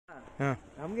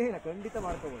ನಮಗೆ ಖಂಡಿತ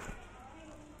ಮಾಡ್ಕೋಬೋದು.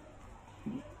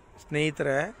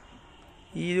 ಸ್ನೇಹಿತರೆ,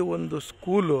 ಈ ಒಂದು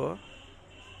ಸ್ಕೂಲು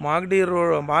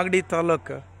ಮಾಗಡಿ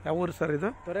ತಾಲೂಕು ಯಾವ ಊರು ಸರ್ ಇದು?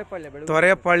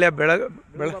 ತೊರೆಪಾಳ್ಯ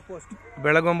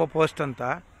ಬೆಳಗೊಂಬ ಪೋಸ್ಟ್ ಅಂತ.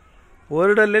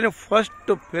 ವರ್ಲ್ಡಲ್ಲೇ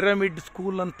ಫಸ್ಟ್ ಪಿರಮಿಡ್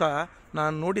ಸ್ಕೂಲ್ ಅಂತ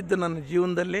ನಾನು ನೋಡಿದ್ದು ನನ್ನ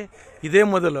ಜೀವನದಲ್ಲಿ ಇದೇ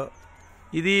ಮೊದಲು.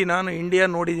 ನಾನು ಇಂಡಿಯಾ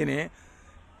ನೋಡಿದ್ದೀನಿ.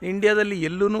 ಇಂಡಿಯಾದಲ್ಲಿ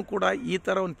ಎಲ್ಲೂ ಕೂಡ ಈ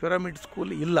ಥರ ಒಂದು ಪಿರಮಿಡ್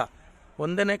ಸ್ಕೂಲ್ ಇಲ್ಲ.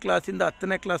 1ನೇ ಕ್ಲಾಸಿಂದ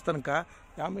 10ನೇ ಕ್ಲಾಸ್ ತನಕ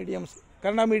ಯಾವ mediums?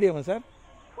 Kannada medium sir?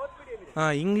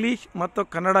 English ಮತ್ತು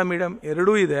ಕನ್ನಡ ಮೀಡಿಯಮ್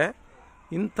ಎರಡೂ ಇದೆ.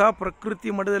 ಇಂಥ ಪ್ರಕೃತಿ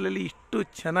ಮಠದಲ್ಲಿ ಇಷ್ಟು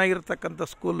ಚೆನ್ನಾಗಿರ್ತಕ್ಕಂಥ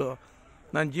ಸ್ಕೂಲು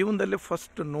ನಾನು ಜೀವನದಲ್ಲಿ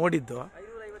ಫಸ್ಟ್ ನೋಡಿದ್ದು.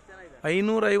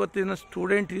 550 ಜನ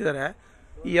ಸ್ಟೂಡೆಂಟ್ ಇದ್ದಾರೆ.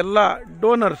 ಈ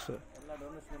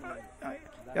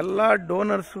ಎಲ್ಲ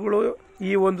ಡೋನರ್ಸ್ಗಳು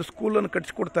ಈ ಒಂದು ಸ್ಕೂಲನ್ನು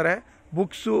ಕಟ್ಟಿಸ್ಕೊಡ್ತಾರೆ.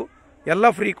 ಬುಕ್ಸು ಎಲ್ಲ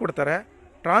ಫ್ರೀ ಕೊಡ್ತಾರೆ.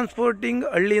 ಟ್ರಾನ್ಸ್ಪೋರ್ಟಿಂಗ್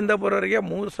ಹಳ್ಳಿಯಿಂದ ಬರೋರಿಗೆ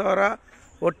 3,000,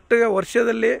 ಒಟ್ಟಿಗೆ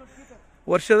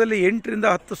ವರ್ಷದಲ್ಲಿ 8ರಿಂದ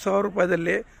 10,000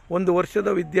 ರೂಪಾಯಿದಲ್ಲಿ ಒಂದು ವರ್ಷದ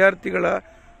ವಿದ್ಯಾರ್ಥಿಗಳ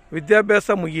ವಿದ್ಯಾಭ್ಯಾಸ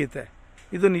ಮುಗಿಯುತ್ತೆ.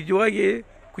 ಇದು ನಿಜವಾಗಿ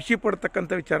ಖುಷಿ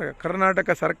ಪಡ್ತಕ್ಕಂಥ ವಿಚಾರ. ಕರ್ನಾಟಕ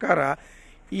ಸರ್ಕಾರ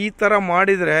ಈ ಥರ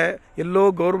ಮಾಡಿದರೆ ಎಲ್ಲೋ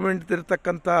ಗೌರ್ಮೆಂಟ್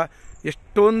ಇರ್ತಕ್ಕಂಥ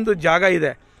ಎಷ್ಟೊಂದು ಜಾಗ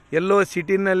ಇದೆ, ಎಲ್ಲೋ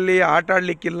ಸಿಟಿನಲ್ಲಿ ಆಟ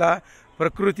ಆಡಲಿಕ್ಕಿಲ್ಲ,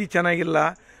 ಪ್ರಕೃತಿ ಚೆನ್ನಾಗಿಲ್ಲ,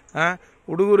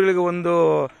 ಹುಡುಗರಿಗೆ ಒಂದು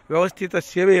ವ್ಯವಸ್ಥಿತ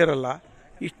ಸೇವೆ ಇರಲ್ಲ.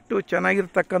 ಇಷ್ಟು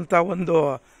ಚೆನ್ನಾಗಿರ್ತಕ್ಕಂಥ ಒಂದು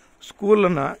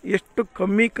ಸ್ಕೂಲನ್ನು ಎಷ್ಟು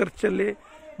ಕಮ್ಮಿ ಖರ್ಚಲ್ಲಿ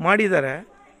ಮಾಡಿದ್ದಾರೆ.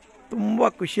 ತುಂಬ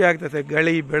ಖುಷಿ ಆಗ್ತದೆ.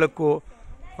 ಗಾಳಿ ಬೆಳಕು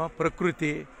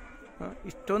ಪ್ರಕೃತಿ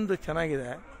ಇಷ್ಟೊಂದು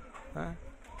ಚೆನ್ನಾಗಿದೆ.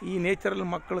 ಈ ನೇಚರಲ್ಲಿ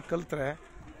ಮಕ್ಕಳು ಕಲಿತ್ರೆ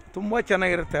ತುಂಬ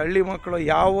ಚೆನ್ನಾಗಿರುತ್ತೆ. ಹಳ್ಳಿ ಮಕ್ಕಳು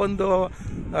ಯಾವೊಂದು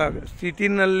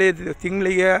ಸಿಟಿನಲ್ಲಿ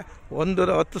ತಿಂಗಳಿಗೆ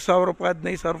 10,000 ರೂಪಾಯಿ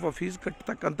 15,000 ರೂಪಾಯಿ ಫೀಸ್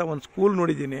ಕಟ್ಟತಕ್ಕಂಥ ಒಂದು ಸ್ಕೂಲ್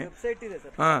ನೋಡಿದ್ದೀನಿ.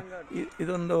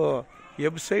 ಇದೊಂದು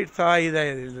ವೆಬ್ಸೈಟ್ ಸಹ ಇದೆ.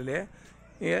 ಇದರಲ್ಲಿ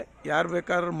ಯಾರು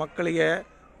ಬೇಕಾದ್ರೂ ಮಕ್ಕಳಿಗೆ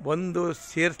ಬಂದು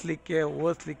ಸೇರಿಸ್ಲಿಕ್ಕೆ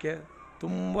ಓದಿಸ್ಲಿಕ್ಕೆ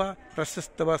ತುಂಬ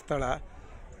ಪ್ರಶಸ್ತವಾದ ಸ್ಥಳ.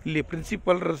 ಇಲ್ಲಿ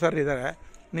ಪ್ರಿನ್ಸಿಪಲ್ರು ಸರ್ ಇದ್ದಾರೆ.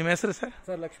 ನಿಮ್ಮ ಹೆಸರು ಸರ್?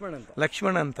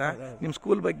 ಲಕ್ಷ್ಮಣ್ ಅಂತ. ನಿಮ್ಮ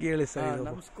ಸ್ಕೂಲ್ ಬಗ್ಗೆ ಹೇಳಿ ಸರ್.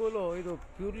 ನಮ್ಮ ಸ್ಕೂಲು ಇದು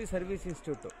ಪ್ಯೂರ್ಲಿ ಸರ್ವಿಸ್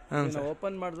ಇನ್ಸ್ಟಿಟ್ಯೂಟ್.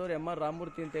 ಓಪನ್ ಮಾಡಿದವರು MR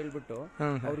ರಾಮಮೂರ್ತಿ ಅಂತ ಹೇಳ್ಬಿಟ್ಟು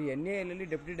ಅವರು NAL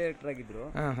ಡೆಪ್ಯೂಟಿ ಡೈರೆಕ್ಟರ್ ಆಗಿದ್ರು.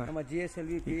 ನಮ್ಮ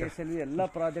GSLV PSLV ಎಲ್ಲಾ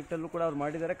ಪ್ರಾಜೆಕ್ಟ್ ಅಲ್ಲೂ ಕೂಡ ಅವ್ರು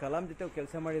ಮಾಡಿದ್ದಾರೆ. ಕಲಾಂ ಜೊತೆ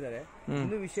ಕೆಲಸ ಮಾಡಿದ್ದಾರೆ.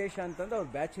 ಇನ್ನು ವಿಶೇಷ ಅಂತಂದ್ರೆ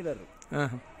ಅವ್ರು ಬ್ಯಾಚುಲರ್.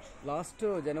 ಲಾಸ್ಟ್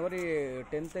ಜನವರಿ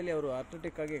 10th ಅಲ್ಲಿ ಅವರು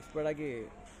ಆರ್ಥೋಟಿಕ್ ಆಗಿ ಎಕ್ಸ್ಪೈರ್ಡ್ ಆಗಿ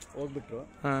ಹೋಗ್ಬಿಟ್ರು.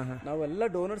 ನಾವೆಲ್ಲ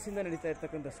ಡೋನರ್ಸ್ ಇಂದ ನಡೀತಾ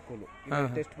ಇರ್ತಕ್ಕಂಥ ಸ್ಕೂಲು.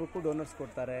 ಟೆಕ್ಸ್ಟ್ ಬುಕ್ ಡೋನರ್ಸ್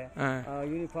ಕೊಡ್ತಾರೆ,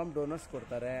 ಯೂನಿಫಾರ್ಮ್ ಡೋನರ್ಸ್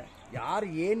ಕೊಡ್ತಾರೆ, ಯಾರು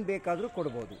ಏನ್ ಬೇಕಾದ್ರೂ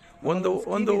ಕೊಡ್ಬೋದು.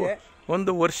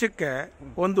 ಒಂದು ವರ್ಷಕ್ಕೆ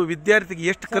ಒಂದು ವಿದ್ಯಾರ್ಥಿಗೆ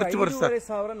ಎಷ್ಟು ಖರ್ಚು ಬರುತ್ತೆ?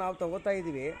 5,500 ನಾವು ತಗೋತಾ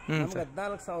ಇದೀವಿ. ನಮ್ಗೆ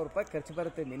 14,000 ರೂಪಾಯಿ ಖರ್ಚು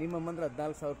ಬರುತ್ತೆ. ಮಿನಿಮಮ್ ಅಂದ್ರೆ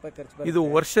 14,000 ರೂಪಾಯಿ ಖರ್ಚು ಬರುತ್ತೆ. ಇದು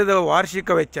ವರ್ಷದ ವಾರ್ಷಿಕ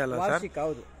ವೆಚ್ಚ ಅಲ್ಲ ಸರ್? ವಾರ್ಷಿಕ,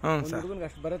 ಹೌದು. ಹುಡುಗನ್ಗೆ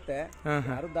ಅಷ್ಟು ಬರುತ್ತೆ.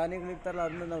 ಯಾರು ದಾನಿಗಳು ಇರ್ತಾರಲ್ಲ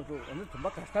ಅದನ್ನ ನಾವು ತುಂಬಾ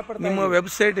ಕಷ್ಟಪಡ್ತೀವಿ. ನಿಮ್ಮ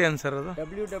ವೆಬ್ಸೈಟ್ ಏನ್ ಸರ್? ಅದು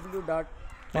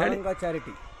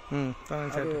www.parangaCharity.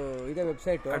 ಇದೇ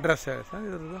ವೆಬ್ಸೈಟ್. ಅಡ್ರೆಸ್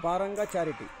ಪಾರಂಗ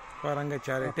ಪಾರಂಗ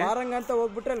ಅಂತ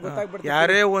ಹೋಗ್ಬಿಟ್ರೆ ಅಲ್ಲಿ ಗೊತ್ತಾಗ್ಬಿಡುತ್ತೆ.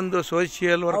 ಯಾರೇ ಒಂದು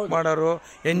ಸೋಷಿಯಲ್ ವರ್ಕ್ ಮಾಡೋರು,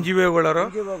 NGOಗಳರು,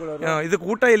 ಇದಕ್ಕೆ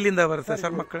ಊಟ ಎಲ್ಲಿಂದ ಬರುತ್ತೆ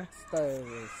ಸರ್ ಮಕ್ಕಳೇ?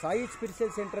 ಸಾಯಿ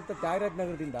ಸ್ಪಿರಿಚುವಲ್ ಸೆಂಟರ್ ಅಂತ ತ್ಯಾಗರಾಜ್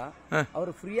ನಗರದಿಂದ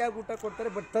ಅವರು ಫ್ರೀ ಆಗಿ ಊಟ ಕೊಡ್ತಾರೆ.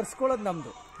 ಬಟ್ ತರ್ಸ್ಕೊಳ್ಳೋದು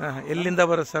ನಮ್ದು. ಎಲ್ಲಿಂದ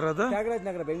ಬರುತ್ತೆ ಸರ್ ಅದು? ತ್ಯಾಗರಾಜ್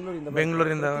ನಗರ,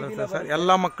 ಬೆಂಗಳೂರಿಂದ ಬರುತ್ತೆ ಸರ್.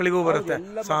 ಎಲ್ಲಾ ಮಕ್ಕಳಿಗೂ ಬರುತ್ತೆ,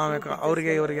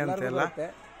 ಅವ್ರಿಗೆ ಇವರಿಗೆ ಅಂತ ಎಲ್ಲ.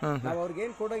 ನಾವು ಅವ್ರಿಗೆ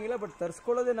ಏನ್ ಕೊಡಂಗಿಲ್ಲ, ಬಟ್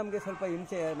ತರ್ಸ್ಕೊಳ್ಳೋದೇ ನಮ್ಗೆ ಸ್ವಲ್ಪ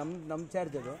ಹಿಂಸೆ. ನಮ್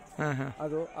ಚಾರ್ಜ್ ಅದು.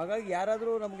 ಹಾಗಾಗಿ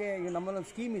ಯಾರಾದ್ರೂ ನಮ್ಗೆ ನಮ್ಮಲ್ಲಿ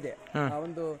ಸ್ಕೀಮ್ ಇದೆ.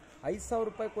 ಒಂದು 5,000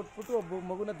 ರೂಪಾಯಿ ಕೊಟ್ಬಿಟ್ಟು ಒಬ್ಬ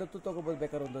ಮಗುನ ದತ್ತು ತಗೋಬಹುದು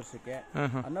ಬೇಕಾದ್ರೆ ಒಂದು ವರ್ಷಕ್ಕೆ.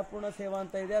 ಅನ್ನಪೂರ್ಣ ಸೇವಾ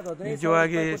ಅಂತ ಇದೆ. ಅದು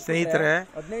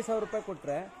 15,000 ರೂಪಾಯಿ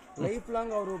ಕೊಟ್ರೆ ಲೈಫ್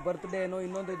ಲಾಂಗ್ ಅವರು ಬರ್ತ್ಡೇ ಏನೋ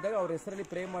ಇನ್ನೊಂದು ಇದ್ದಾಗ ಅವ್ರ ಹೆಸರಲ್ಲಿ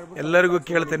ಪ್ರೇ ಮಾಡ್ಬಿಟ್ಟು. ಎಲ್ಲರಿಗೂ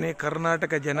ಕೇಳ್ತೇನೆ,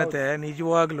 ಕರ್ನಾಟಕ ಜನತೆ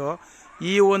ನಿಜವಾಗ್ಲೂ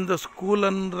ಈ ಒಂದು ಸ್ಕೂಲ್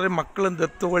ಅಂದ್ರೆ ಮಕ್ಕಳನ್ನ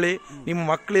ದತ್ತುಗೊಳ್ಳಿ. ನಿಮ್ಮ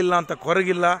ಮಕ್ಕಳಿಲ್ಲ ಅಂತ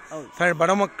ಕೊರಗಿಲ್ಲ. ಬಡ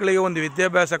ಮಕ್ಕಳಿಗೆ ಒಂದು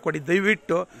ವಿದ್ಯಾಭ್ಯಾಸ ಕೊಡಿ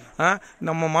ದಯವಿಟ್ಟು.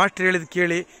 ನಮ್ಮ ಮಾಸ್ಟರ್ ಹೇಳಿದ್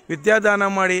ಕೇಳಿ, ವಿದ್ಯಾದಾನ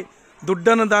ಮಾಡಿ,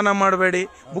 ದುಡ್ಡನ್ನು ದಾನ ಮಾಡಬೇಡಿ,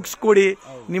 ಬುಕ್ಸ್ ಕೊಡಿ.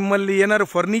 ನಿಮ್ಮಲ್ಲಿ ಏನಾದ್ರು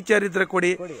ಫರ್ನಿಚರ್ ಇದ್ರೆ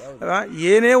ಕೊಡಿ.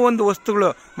 ಏನೇ ಒಂದು ವಸ್ತುಗಳು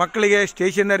ಮಕ್ಕಳಿಗೆ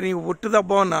ಸ್ಟೇಷನರಿ. ನೀವು ಹುಟ್ಟದ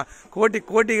ಹಬ್ಬವನ್ನು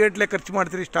ಕೋಟಿಗಟ್ಟಲೆ ಖರ್ಚು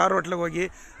ಮಾಡ್ತೀರಿ ಸ್ಟಾರ್ ಹೋಟ್ಲಿಗೆ ಹೋಗಿ.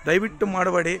 ದಯವಿಟ್ಟು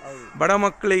ಮಾಡಬೇಡಿ. ಬಡ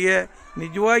ಮಕ್ಕಳಿಗೆ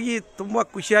ನಿಜವಾಗಿ ತುಂಬ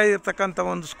ಖುಷಿಯಾಗಿರ್ತಕ್ಕಂಥ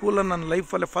ಒಂದು ಸ್ಕೂಲನ್ನು ನನ್ನ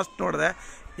ಲೈಫಲ್ಲಿ ಫಸ್ಟ್ ನೋಡಿದೆ.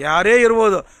 ಯಾರೇ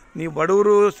ಇರ್ಬೋದು, ನೀವು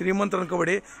ಬಡವರು ಶ್ರೀಮಂತರು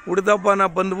ಅನ್ಕೋಬೇಡಿ. ಹುಡ್ದಬ್ಬನ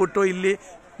ಬಂದ್ಬಿಟ್ಟು ಇಲ್ಲಿ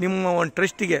ನಿಮ್ಮ ಒಂದು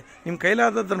ಟ್ರಸ್ಟಿಗೆ ನಿಮ್ಮ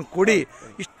ಕೈಲಾದದನ್ನು ಕೊಡಿ.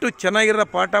 ಇಷ್ಟು ಚೆನ್ನಾಗಿರೋ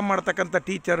ಪಾಠ ಮಾಡ್ತಕ್ಕಂಥ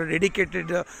ಟೀಚರ್,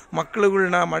 ಡೆಡಿಕೇಟೆಡ್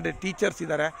ಮಕ್ಕಳುಗಳನ್ನ ಮಾಡಿ ಟೀಚರ್ಸ್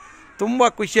ಇದ್ದಾರೆ. ತುಂಬ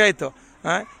ಖುಷಿಯಾಯಿತು.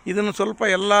 ಇದನ್ನು ಸ್ವಲ್ಪ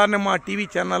ಎಲ್ಲ ನಮ್ಮ TV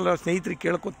ಚಾನಲ್ ಸ್ನೇಹಿತರಿಗೆ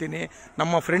ಕೇಳ್ಕೊತೀನಿ,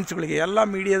 ನಮ್ಮ ಫ್ರೆಂಡ್ಸ್ಗಳಿಗೆ ಎಲ್ಲ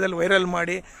ಮೀಡಿಯಾದಲ್ಲಿ ವೈರಲ್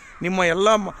ಮಾಡಿ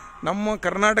ನಮ್ಮ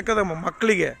ಕರ್ನಾಟಕದ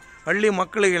ಮಕ್ಕಳಿಗೆ, ಹಳ್ಳಿ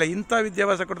ಮಕ್ಕಳಿಗೆ ಇಂಥ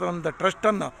ವಿದ್ಯಾಭ್ಯಾಸ ಕೊಡ್ತಾ ಒಂದು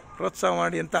ಟ್ರಸ್ಟನ್ನು ಪ್ರೋತ್ಸಾಹ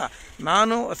ಮಾಡಿ ಅಂತ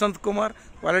ನಾನು Vasant Kumar,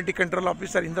 quality control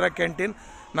officer, Indira canteen,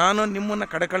 ನಾನು ನಿಮ್ಮನ್ನು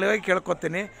ಕಳಕಳಿಯಾಗಿ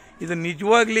ಕೇಳ್ಕೊತೀನಿ. ಇದು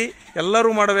ನಿಜವಾಗ್ಲಿ ಎಲ್ಲರೂ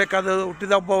ಮಾಡಬೇಕಾದ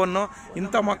ಹುಟ್ಟಿದ ಹಬ್ಬವನ್ನು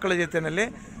ಇಂಥ ಮಕ್ಕಳ ಜೊತೆಯಲ್ಲಿ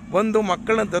ಒಂದು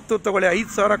ಮಕ್ಕಳನ್ನ ದತ್ತು ತಗೊಳ್ಳಿ.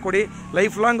 5,000 ಕೊಡಿ.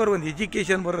 ಲೈಫ್ ಲಾಂಗ್ ಅವ್ರಿಗೆ ಒಂದು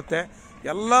ಎಜುಕೇಷನ್ ಬರುತ್ತೆ.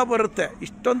 ಎಲ್ಲ ಬರುತ್ತೆ.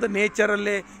 ಇಷ್ಟೊಂದು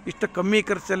ನೇಚರಲ್ಲಿ ಇಷ್ಟು ಕಮ್ಮಿ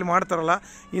ಖರ್ಚಲ್ಲಿ ಮಾಡ್ತಾರಲ್ಲ,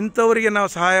 ಇಂಥವರಿಗೆ ನಾವು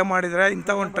ಸಹಾಯ ಮಾಡಿದರೆ ಇಂಥ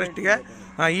ಒಂದು ಟ್ರಸ್ಟ್ಗೆ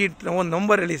ಈ ಒಂದು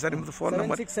ನಂಬರ್ ಹೇಳಿ ಸರ್, ನಿಮ್ಮದು ಫೋನ್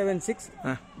ನಂಬರ್.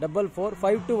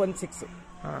 7676445216.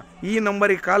 ಈ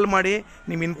ನಂಬರಿಗೆ ಕಾಲ್ ಮಾಡಿ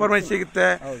ನಿಮ್ಮ ಇನ್ಫಾರ್ಮೇಷನ್ ಸಿಗುತ್ತೆ.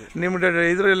 ನಿಮ್ಮ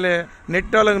ಇದರಲ್ಲಿ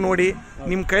ನೆಟ್ಟೊಳಗೆ ನೋಡಿ,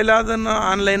 ನಿಮ್ಮ ಕೈಲಾದನ್ನು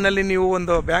ಆನ್ಲೈನಲ್ಲಿ ನೀವು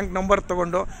ಒಂದು ಬ್ಯಾಂಕ್ ನಂಬರ್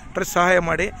ತೊಗೊಂಡು ಟ್ರಸ್ಟ್ ಸಹಾಯ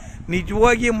ಮಾಡಿ.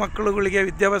 ನಿಜವಾಗಿ ಮಕ್ಕಳುಗಳಿಗೆ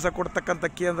ವಿದ್ಯಾಭ್ಯಾಸ ಕೊಡ್ತಕ್ಕಂಥ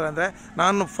ಕೇಂದ್ರ ಅಂದರೆ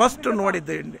ನಾನು ಫಸ್ಟ್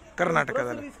ನೋಡಿದ್ದೆ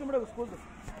ಕರ್ನಾಟಕದಲ್ಲಿ.